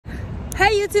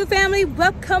Hey YouTube family,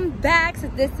 welcome back. So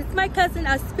this is my cousin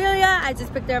Australia. I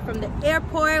just picked her up from the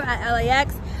airport at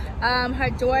LAX. Her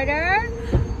daughter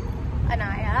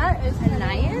Anaya is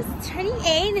turning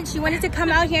 8 and she wanted to come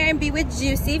out here and be with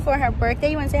Juicy for her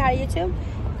birthday. You want to say hi to YouTube?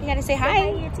 You gotta say hi.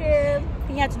 Hi YouTube.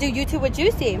 You have to do YouTube with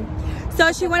Juicy.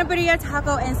 So she wanted birria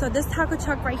taco, and so this taco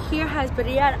truck right here has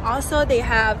birria, and also they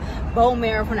have bone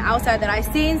marrow from the outside that I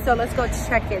seen. So let's go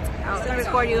check it out. I'm gonna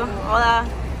record you. Hola.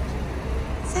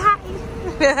 Say hi.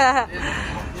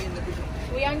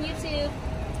 We on YouTube.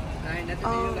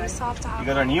 Oh, soft taco. You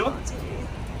guys are new?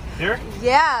 Here?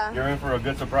 Yeah. You're in for a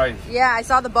good surprise. Yeah, I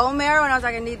saw the bone marrow and I was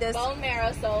like, I need this. Bone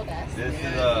marrow sold us. This is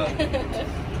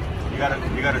you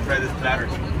gotta try this platter.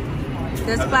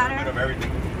 This Has platter? a bit of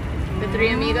everything. The three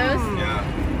amigos. Yeah.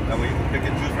 That way you can pick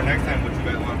and choose for next time what you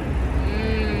guys want.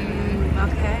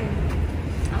 Okay.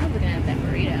 I was looking at that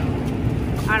burrito.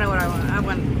 I know what I want. I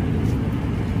want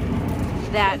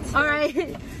that. All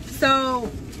right. So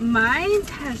mine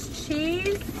has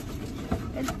cheese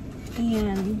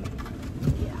and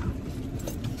yeah.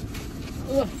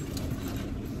 Ooh.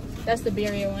 That's the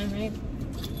birria one, right?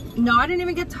 No, I didn't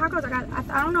even get tacos.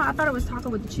 I don't know. I thought it was taco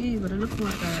with the cheese, but it looked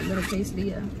like a little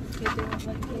quesadilla.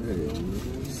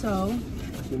 So.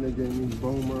 Then they gave me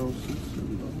bone marrow soup.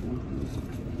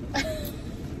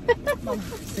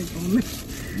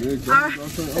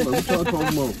 What y'all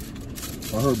talking about?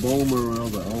 I heard bone marrow and I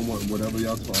was like, I don't want whatever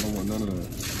y'all talk. I don't want none of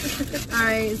that. All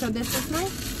right, so this is my.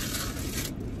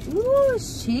 Ooh,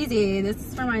 it's cheesy. This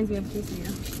reminds me of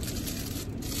quesadilla.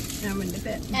 And I'm gonna dip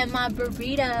it. And my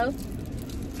burrito.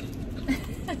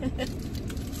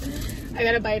 I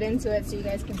gotta bite into it so you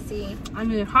guys can see. I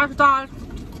need hot sauce.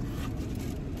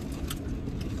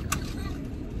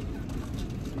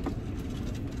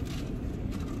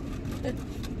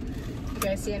 You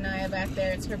guys see Anaya back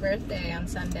there? It's her birthday on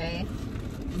Sunday.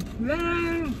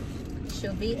 Yay.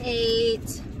 She'll be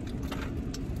 8.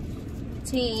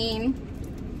 Teen.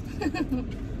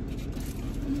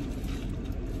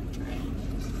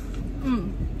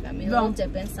 Got me a little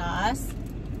dipping sauce.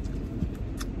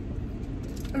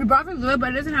 The broth is good, but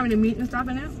it doesn't have any meat and stuff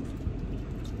in it.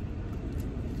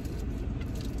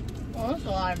 Oh, that's a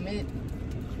lot of meat.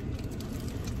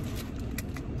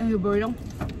 And your burrito.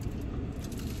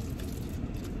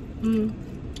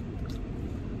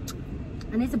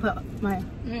 I need to put my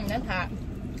That's hot.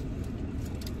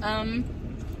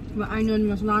 my onion,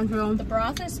 my cilantro. The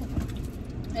broth is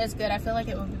good. I feel like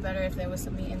it would be better if there was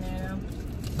some meat in there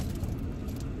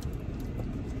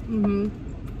though.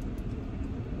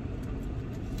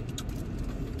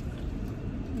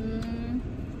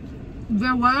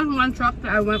 There was one truck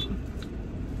that I went.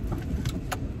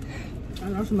 I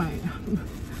know somebody.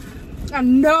 I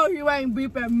know you ain't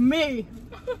beeping me.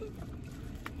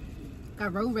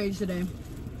 Got road rage today.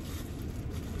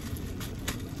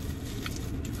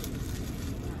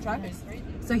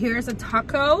 So here's a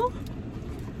taco.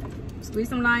 Squeeze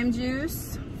some lime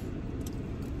juice.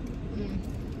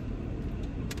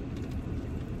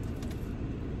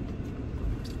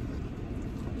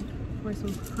 Pour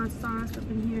some hot sauce up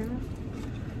in here.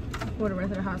 Pour the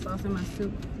rest of the hot sauce in my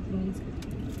soup if it needs it.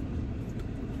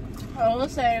 I will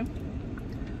say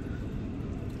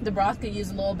the broth could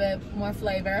use a little bit more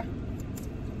flavor.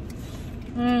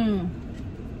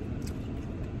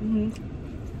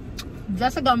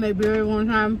 Jessica made birria one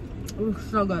time. It was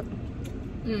so good.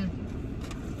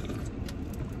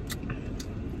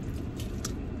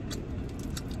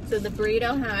 So the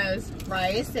burrito has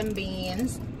rice and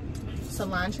beans,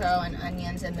 cilantro and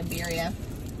onions, and the birria.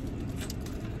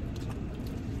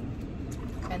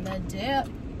 And the dip.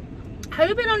 Have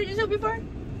you been on YouTube before?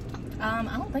 I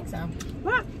don't think so.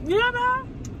 What? You never have?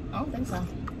 I don't think so.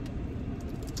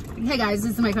 Hey guys,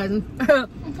 this is my cousin.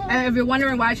 And if you're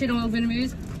wondering why she don't love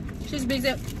Vietnamese, she speaks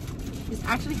it. She's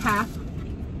actually half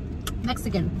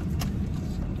Mexican.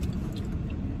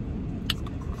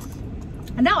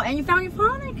 I know, and you found your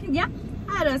phone? Yeah,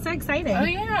 that's so exciting. Oh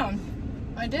yeah,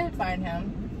 I did find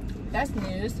him. That's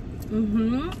news.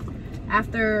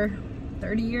 After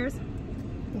 30 years?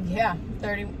 Yeah,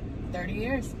 30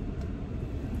 years.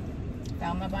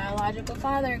 Found my biological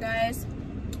father, guys.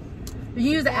 Did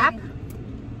you use the app?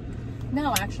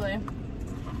 No, actually.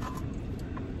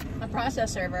 A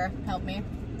process server helped me.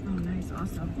 Oh, nice,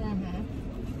 awesome.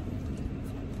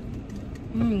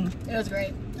 It was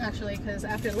great, actually, because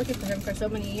after looking for him for so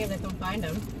many years, I couldn't find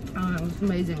him. Oh, that was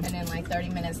amazing. And in like 30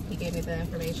 minutes, he gave me the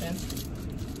information,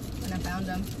 and I found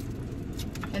him.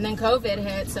 And then COVID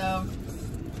hit, so,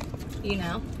 you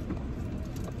know.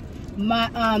 My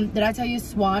did I tell you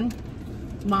Swan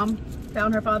mom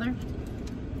found her father?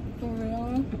 For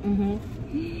real?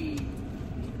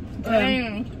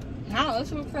 Dang. Wow, that's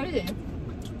so crazy.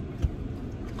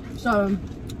 So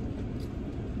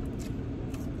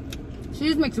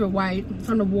she's mixed with white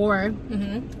from the war.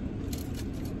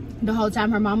 The whole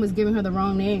time her mom was giving her the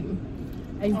wrong name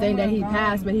and saying that he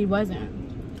passed, but he wasn't.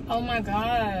 Oh my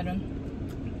god.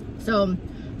 So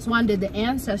Swan did the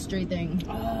ancestry thing.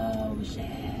 Oh shit.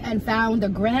 And found the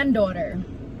granddaughter.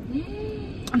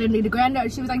 And then the granddaughter,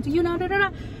 she was like, do you know,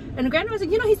 and the granddaughter was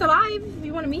like, you know, he's alive.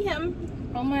 You want to meet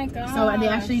him? Oh my god. So they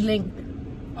actually linked.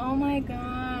 Oh my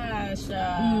gosh.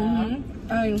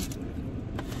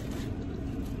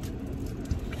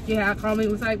 Yeah, Connie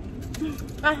was like,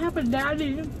 I have a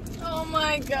daddy. Oh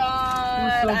my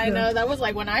god. So I know, that was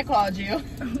like when I called you.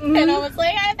 And I was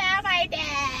like, I found my dad.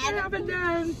 I have a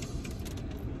dad.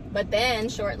 But then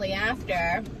shortly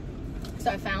after,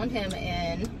 so I found him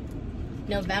in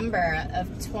November of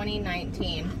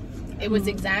 2019. It was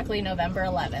exactly November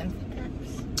 11th.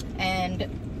 And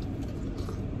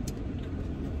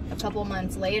a couple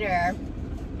months later,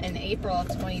 in April of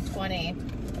 2020,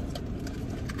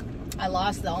 I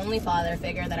lost the only father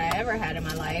figure that I ever had in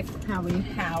my life.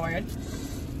 Howard.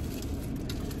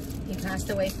 He passed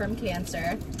away from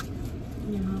cancer.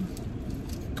 Yeah.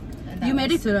 You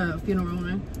made it to the funeral,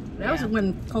 man. That was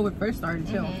when COVID first started,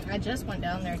 too. I just went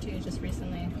down there, too, just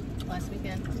recently, last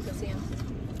weekend, to see him.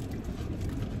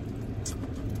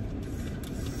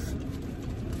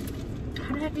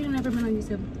 How the heck you never been on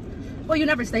YouTube? Well, you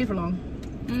never stayed for long.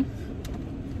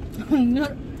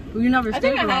 You never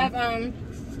stayed for long. I think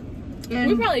I have,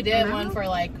 we probably did one for,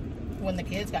 like, when the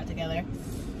kids got together.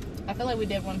 I feel like we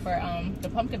did one for, the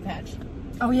pumpkin patch.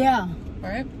 Oh, yeah.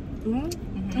 Right?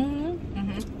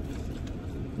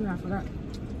 Yeah, I forgot.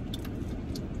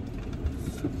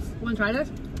 Want to try this?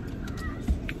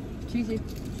 Cheesy.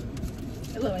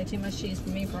 It looked like too much cheese for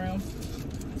me, for real.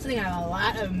 This thing got a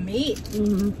lot of meat.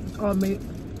 All meat.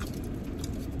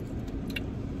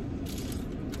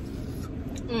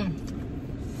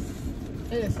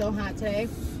 It is so hot today.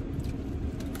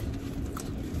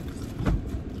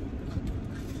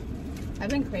 I've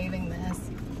been craving this.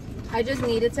 I just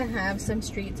needed to have some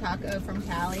street taco from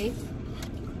Cali.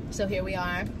 So here we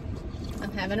are.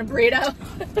 I'm having a burrito.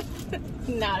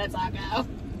 Not a taco.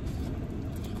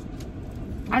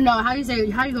 I know, how you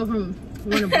go from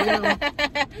wanting a burrito,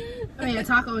 I mean a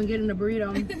taco, and getting a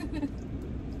burrito.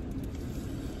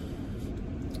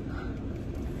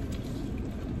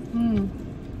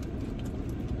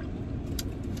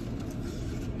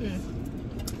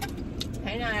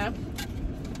 Hey Naya.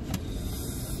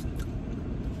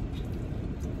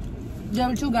 There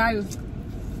were two guys.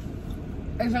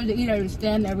 They tried to eat at a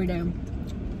stand every day.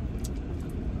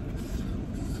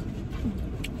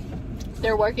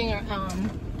 They're working,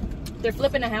 they're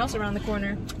flipping a house around the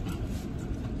corner.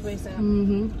 Wait, so.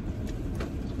 And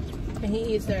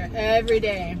he eats there every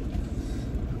day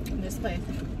in this place.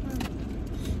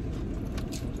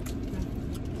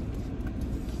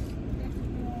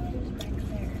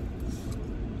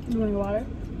 You want water?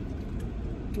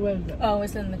 Where is it? Oh,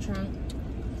 it's in the trunk.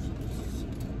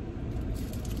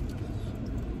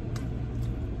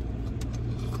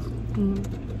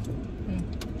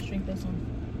 Shrink this one.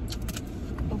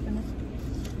 Open it.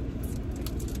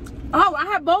 Oh, I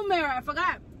have bone marrow. I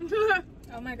forgot.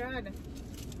 Oh my god.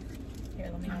 Here,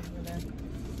 let me have it there.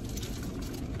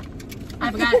 I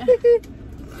forgot.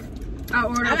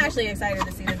 I'm actually excited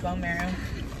to see this bone marrow.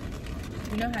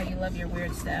 You know how you love your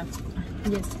weird stuff.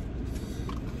 Yes.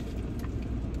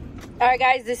 Alright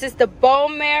guys, this is the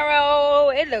bone marrow.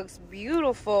 It looks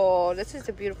beautiful. This is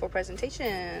a beautiful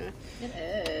presentation. It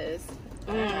is.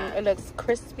 It looks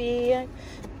crispy and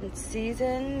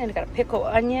seasoned, and it got pickled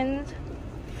onions.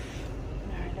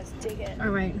 Alright, let's dig it.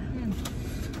 Alright.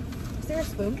 Is there a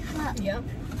spoon? Yep.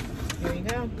 Here you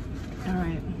go.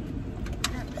 Alright.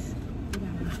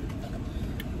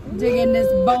 Dig in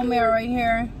this bone marrow right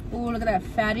here. Ooh, look at that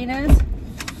fattiness.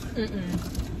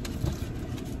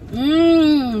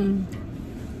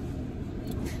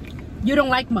 You don't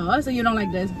like mud, so you don't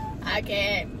like this? I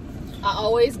can't. I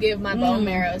always give my bone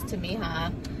marrows to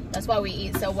Mija. That's why we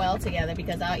eat so well together,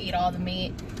 because I'll eat all the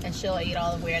meat and she'll eat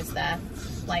all the weird stuff.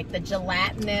 Like the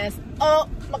gelatinous. Oh,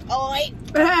 my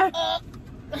God. Oh,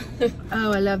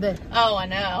 I love it. Oh, I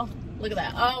know. Look at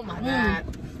that. Oh my God.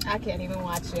 I can't even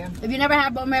watch you. If you never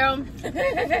had bone marrow,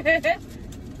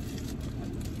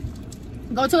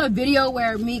 go to a video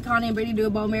where me, Connie, and Brittany do a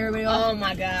bone marrow video. Oh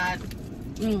my God.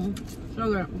 So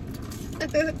good.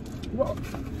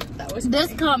 That was this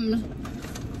funny. comes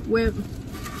with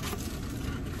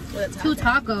 2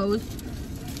 tacos.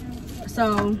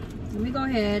 So let me go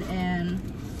ahead and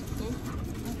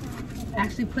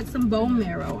actually put some bone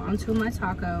marrow onto my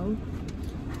taco.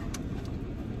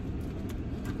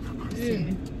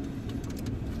 Mm.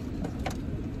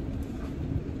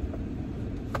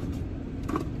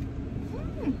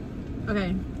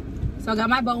 Okay, so I got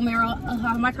my bone marrow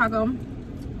on my taco.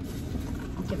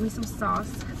 Get me some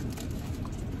sauce.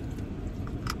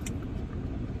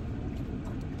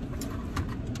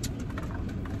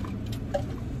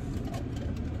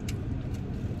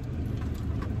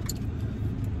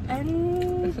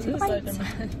 And take a bite.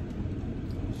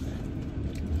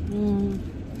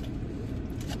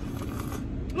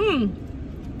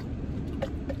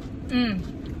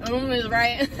 Is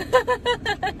right.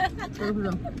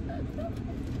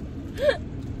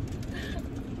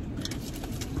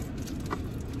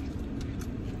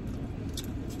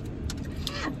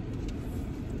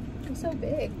 I'm so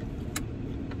big.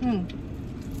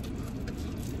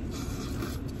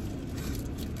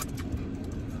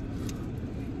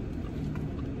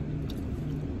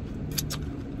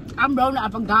 I'm blown. I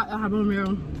forgot I have a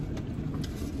meal.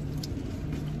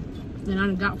 Then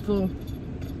I got full.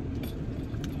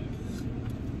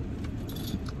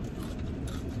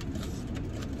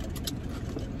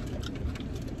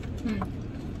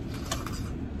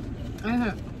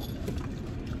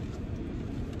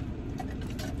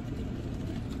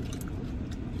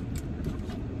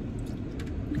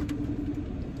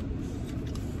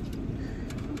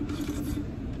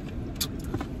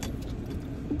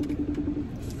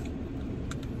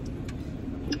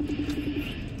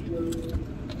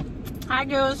 Hi,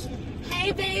 Juice.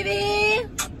 Hey, baby.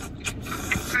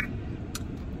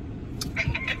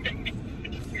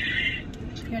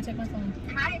 Here, take my phone.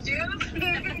 Hi, Juice.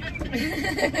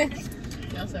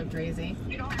 You're so crazy.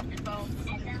 You don't have your phone.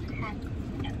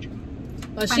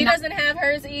 Well, she doesn't have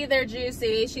hers either,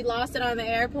 Juicy. She lost it on the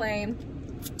airplane.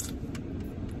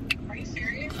 Are you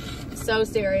serious? So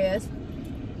serious.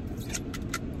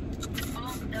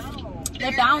 Oh, no.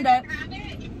 They found it.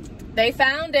 They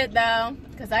found it, though,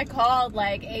 because I called,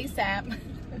 like, ASAP.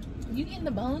 You eating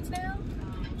the bones now?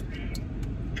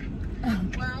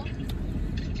 Well,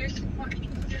 just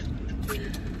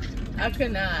I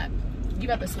could not. You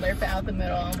got to slurp it out the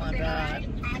middle. Oh, my God.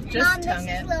 Just tongue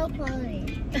it. low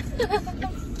quality.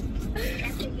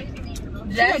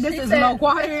 This is low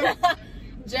quality.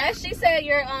 Jess, she said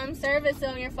your service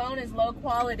on your phone is low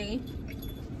quality.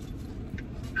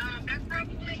 That's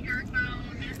probably your phone.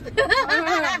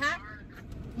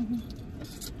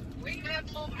 We have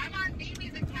I'm on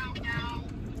Mimi's account now.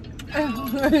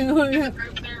 Alright,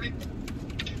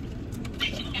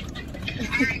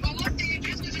 well, we'll see you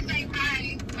just to say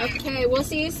hi. Okay, we'll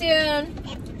see you soon.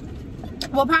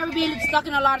 We'll probably be stuck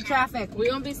in a lot of traffic. We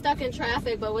won't be stuck in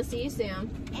traffic, but we'll see you soon.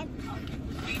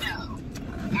 We know.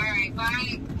 Alright,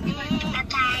 bye.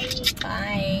 Bye.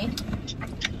 Bye.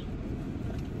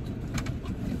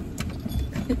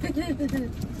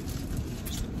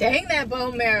 Dang that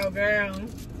bone marrow, girl. I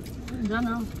don't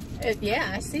know.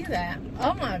 Yeah, I see that.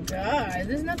 Oh my God,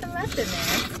 there's nothing left in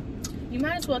there. You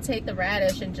might as well take the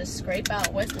radish and just scrape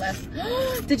out what's left.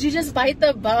 Did you just bite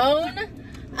the bone?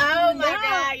 Oh my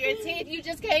God, your teeth, you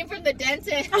just came from the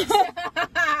dentist.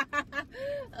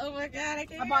 Oh my God, I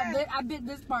can't. I bit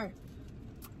this part.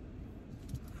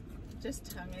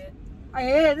 Just tongue it. I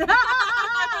did.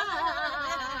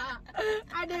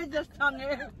 I did just tongue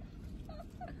it.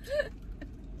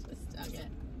 Just tongue it.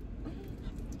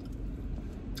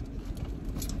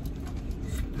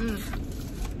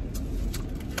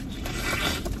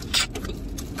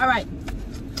 All right.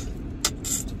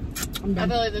 I'm I done.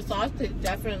 feel like the sauce could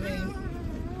definitely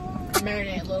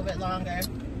marinate a little bit longer.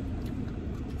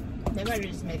 They might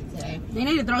have just made it today. They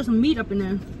need to throw some meat up in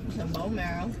there. Some bone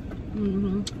marrow.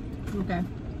 Okay.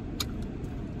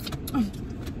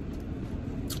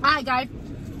 Alright, guys.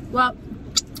 Well,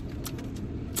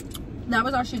 that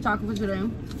was our shit talking for today.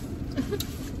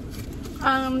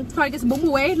 Try to get some boom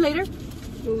away later.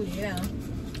 Ooh, yeah.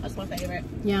 That's my favorite.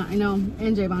 Yeah, I know.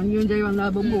 And Javon. You and Javon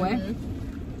love boom away.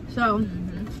 So,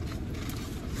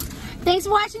 thanks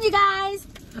for watching, you guys.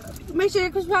 Make sure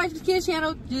you subscribe to the kids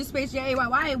channel, do space Jayy,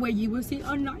 where you will see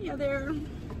Anaya there.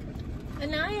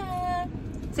 Anaya.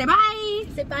 Say bye.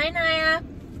 Say bye, Naya.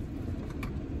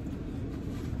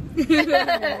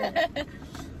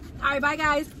 Alright, bye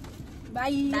guys.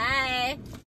 Bye. Bye.